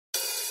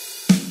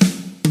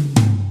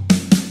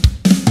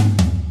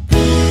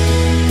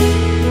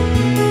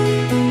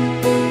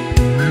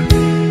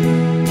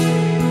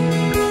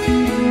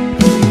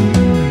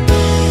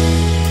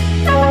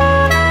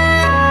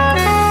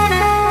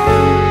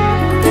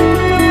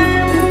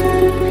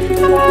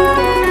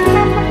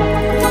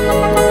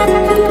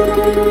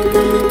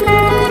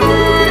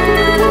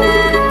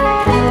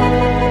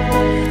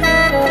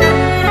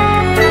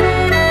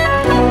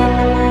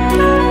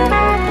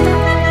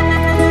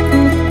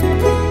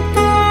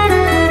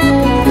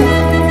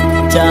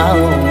เจ้า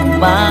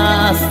มา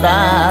ซ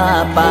า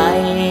ไป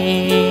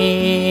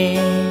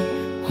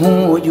หู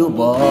อยู่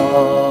บ่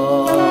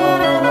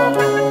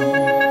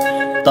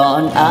ตอ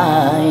นอา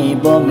ย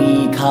บ่มี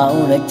เขา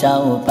และเจ้า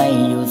ไป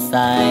อยู่ใส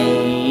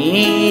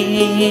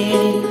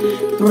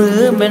หรื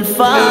อเป็น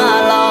ฟ้า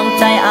ลอง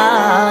ใจอา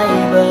ย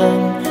เบิ่ง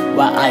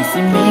ว่าอายสิ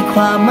มีค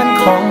วามมั่น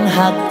คง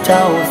หักเจ้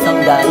าสัง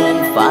ใด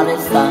ฟ้าได้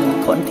สั่ง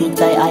คนที่ใ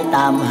จอายต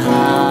ามห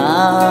า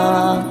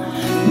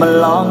มา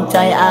ลองใจ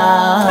อา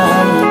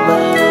ยเ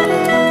บิ่ง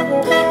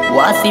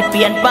ว่าสิเป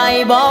ลี่ยนไป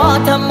บ่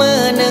ถ้ามื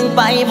อหนึ่งไ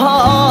ปพ่อ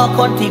ค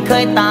นที่เค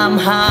ยตาม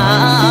หา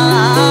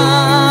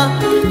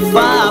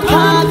ฟ้าพ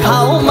าเข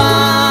ามา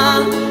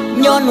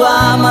ย้อนว่า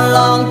มาล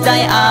องใจ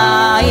อา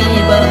ย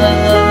เบิ่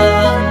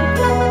ง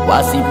ว่า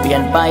สิเปลี่ย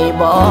นไป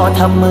บ่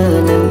ถ้ามือ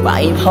หนึ่งไป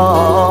พ่อ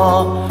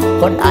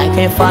คนอายเค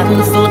ยฝัน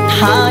สุด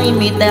ท้าย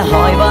มีแต่ห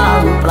อยว่า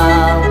งเปล่า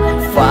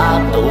ฝาก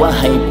ตัว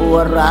ให้ปว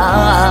ดร้า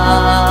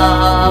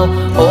ว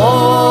โอ้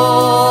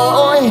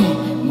ย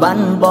บัน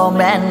บ่แ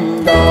ม่น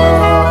ดอ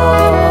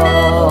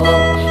ก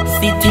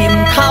สิทิม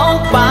เขา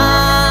ไป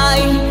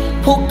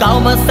ผู้เก่า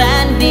มาแส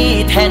นดี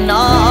แทน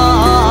น้อ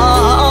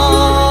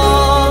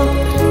ง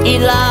อี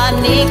ลาน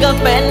นี้ก็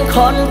เป็นค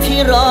นที่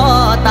รอ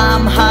ตา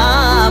มหา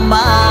ม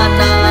า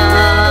นา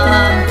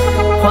น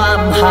ควา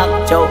มหัก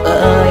เจ้าเ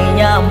อ๋ย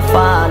ยาม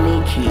ฟ้าลิ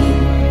ขิต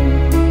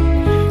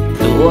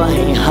ตัวใ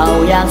ห้เฮา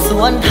อยากส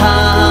วนท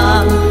า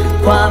ง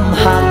ความ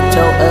หักเ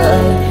จ้าเอ๋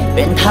ยเ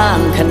ป็นทาง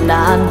ขน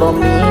านบ่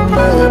มี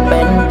มือเ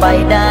ป็นไป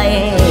ได้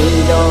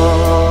ดอ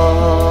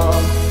ก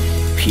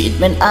ผิด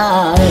เป็นอ้า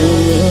ย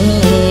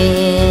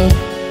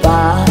ป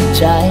า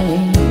ใจ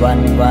วั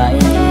นไหว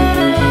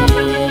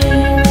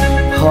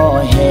พอ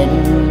เห็น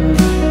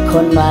ค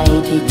นใหม่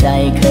ที่ใจ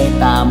เคย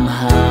ตามห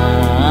า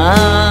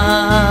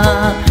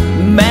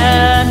แม้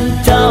น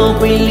เจ้า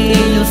ไปลี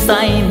อยู่ไส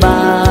มา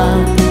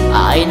อ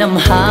ายน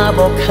ำหา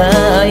บ่เค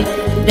ย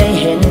ได้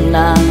เห็นห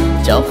น้า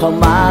เจ้าเข้า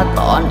มา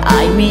ตอนอา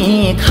ยมี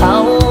เขา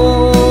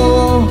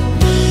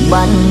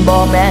มันบ่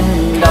แม่น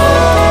ดอ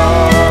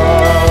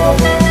ก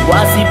ว่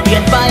าสิเปลี่ย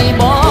นไป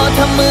บ่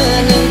ถ้ามือ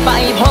หนึ่งไป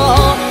พอ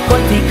ค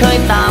นที่เคย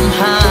ตาม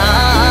หา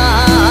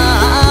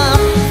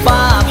ฟ้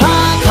าพา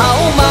เขา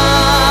มา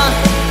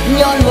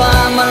ย้อนว่า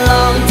มาล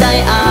องใจ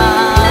อา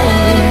ย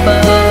เ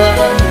บิ่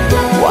ง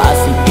ว่า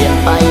สิเปลี่ยน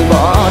ไป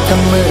บ่ถ้า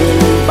มือ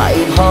หนึ่งไป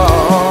พอ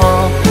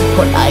ค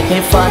นอายเค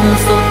ยฝัน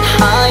สุด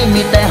ท้าย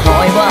มีแต่หอ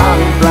ยว่าง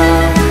เปล่า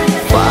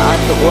ฝาก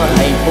ตัวใ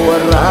ห้ปว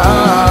ดร้า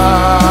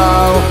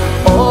ว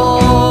โอ้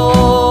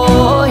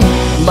ย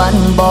มัน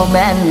บ่แ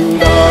ม่น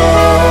ดอ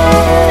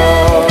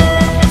ก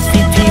สิ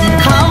ทิม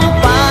เขา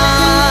ไป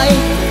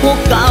พวก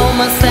เก่า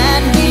มาแส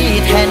นดี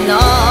แทน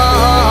น้อ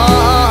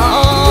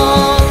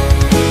ง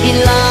อี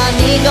ลา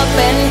นี้ก็เ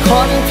ป็นค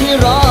นที่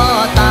รอ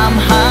ตาม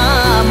หา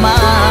มา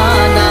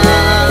นา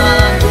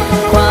น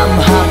ความ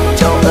หัก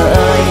เจ้าเ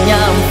อ๋ยย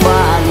ามฟ้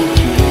าลิ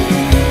ขิต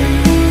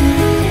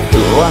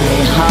ตัวให้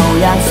เฮา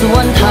อยากสว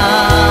นทา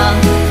ง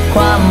ค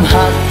วาม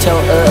หักเจ้า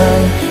เอ๋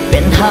ยเป็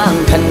นทาง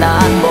ขนา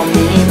นบ่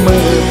มีมื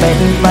อเป็น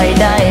ไป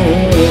ได้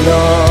ด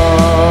อ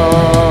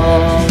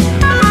ก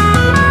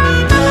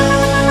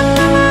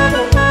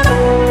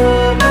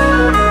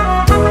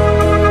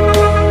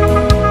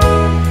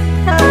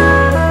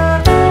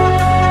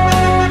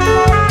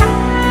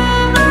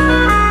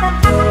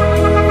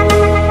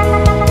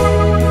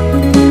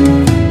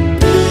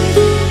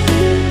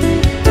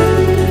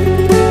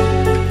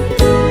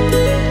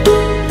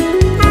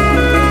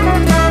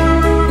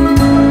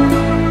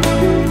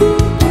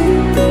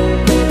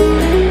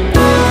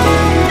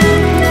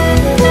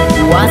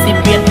สิ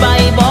เปลี่ยนไป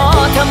บ่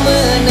ถ้ามื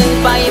อหนึ่ง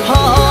ไปพ่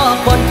อ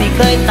คนที่เ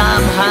คยตา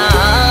มหา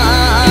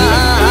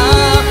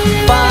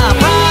ฟ้า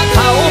พาเข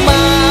าม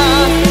า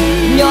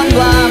ย้อน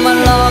ว่ามา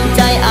ลองใ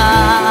จอา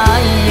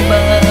ยเ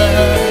บิ่ง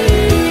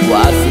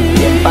ว่าสิเป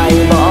ลี่ยนไป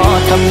บ่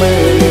ถ้ามื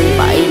อหนึ่งไ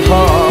ปพ่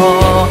อ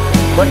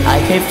คนอาย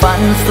เคยฝั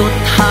นสุด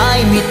ท้าย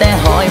มีแต่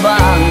หอยว่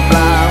างเป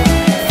ล่า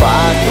ฝา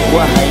กตัว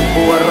ให้ป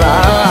วดร้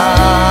า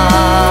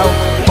ว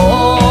โอ้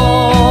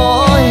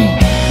ย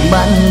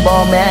มันบ่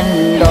แม่น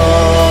ดอก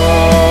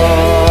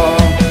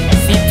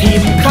ทิ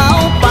มเขา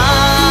ไป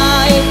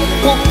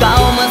พวกเก่า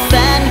มาแส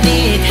นดี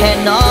แทน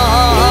น้อ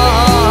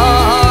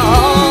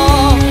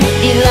ง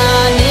อีลา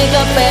นี้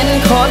ก็เป็น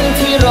คน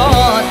ที่รอ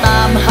ต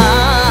ามหา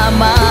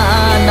มา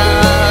นา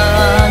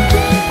น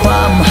คว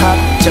ามหัก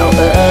เจ้า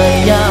เอ๋ย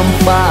ยาม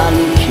ฟ้า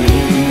ลิขิต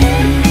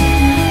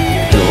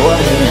ตัว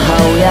ให้เฮา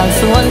อยาก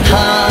สวนท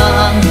า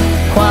ง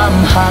ความ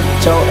หัก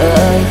เจ้าเ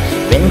อ๋ย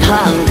เป็นท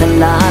างข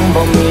นาน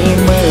บ่มี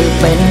มือ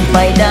เป็นไป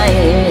ได้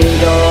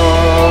ดอ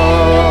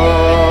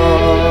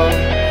ก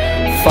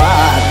ฟ้า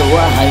ตัว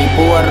ให้ป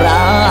วด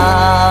ร้า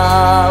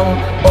ว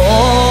โอ้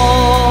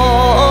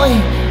ย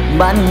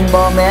มัน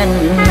บ่แม่น